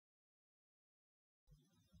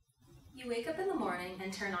You wake up in the morning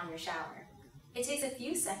and turn on your shower. It takes a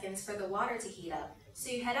few seconds for the water to heat up,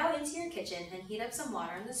 so you head out into your kitchen and heat up some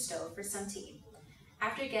water on the stove for some tea.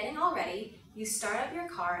 After getting all ready, you start up your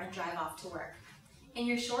car and drive off to work. In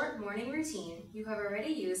your short morning routine, you have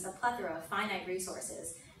already used a plethora of finite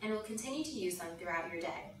resources and will continue to use them throughout your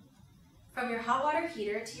day. From your hot water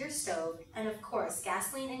heater to your stove, and of course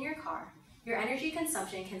gasoline in your car, your energy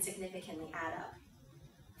consumption can significantly add up.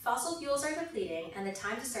 Fossil fuels are depleting, and the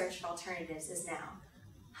time to search for alternatives is now.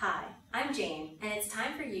 Hi, I'm Jane, and it's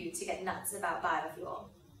time for you to get nuts about biofuel.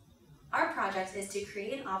 Our project is to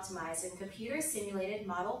create and optimize a computer-simulated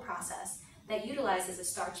model process that utilizes a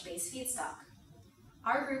starch-based feedstock.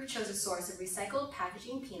 Our group chose a source of recycled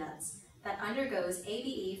packaging peanuts that undergoes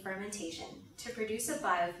ABE fermentation to produce a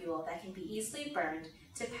biofuel that can be easily burned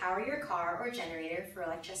to power your car or generator for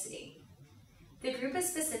electricity. The group is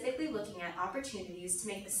specifically looking at opportunities to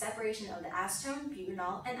make the separation of the acetone,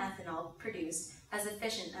 butanol, and ethanol produced as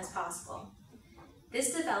efficient as possible.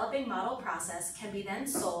 This developing model process can be then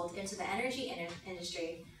sold into the energy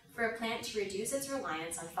industry for a plant to reduce its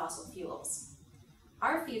reliance on fossil fuels.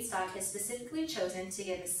 Our feedstock is specifically chosen to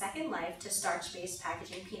give a second life to starch-based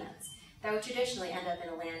packaging peanuts that would traditionally end up in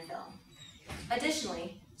a landfill.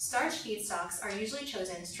 Additionally, starch feedstocks are usually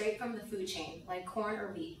chosen straight from the food chain, like corn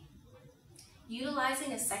or wheat.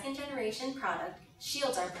 Utilizing a second-generation product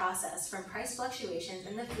shields our process from price fluctuations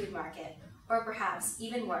in the food market, or perhaps,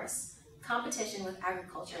 even worse, competition with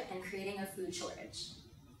agriculture and creating a food shortage.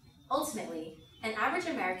 Ultimately, an average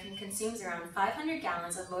American consumes around 500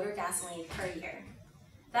 gallons of motor gasoline per year.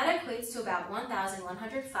 That equates to about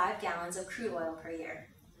 1,105 gallons of crude oil per year.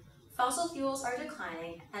 Fossil fuels are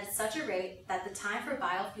declining at such a rate that the time for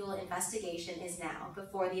biofuel investigation is now,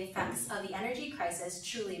 before the effects of the energy crisis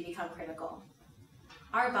truly become critical.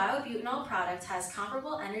 Our biobutanol product has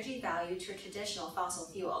comparable energy value to a traditional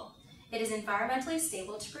fossil fuel. It is environmentally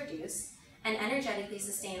stable to produce and energetically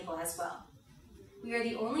sustainable as well. We are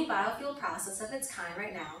the only biofuel process of its kind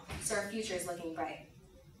right now, so our future is looking bright.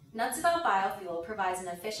 Nuts About Biofuel provides an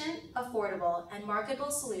efficient, affordable, and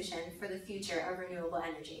marketable solution for the future of renewable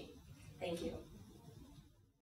energy. Thank you.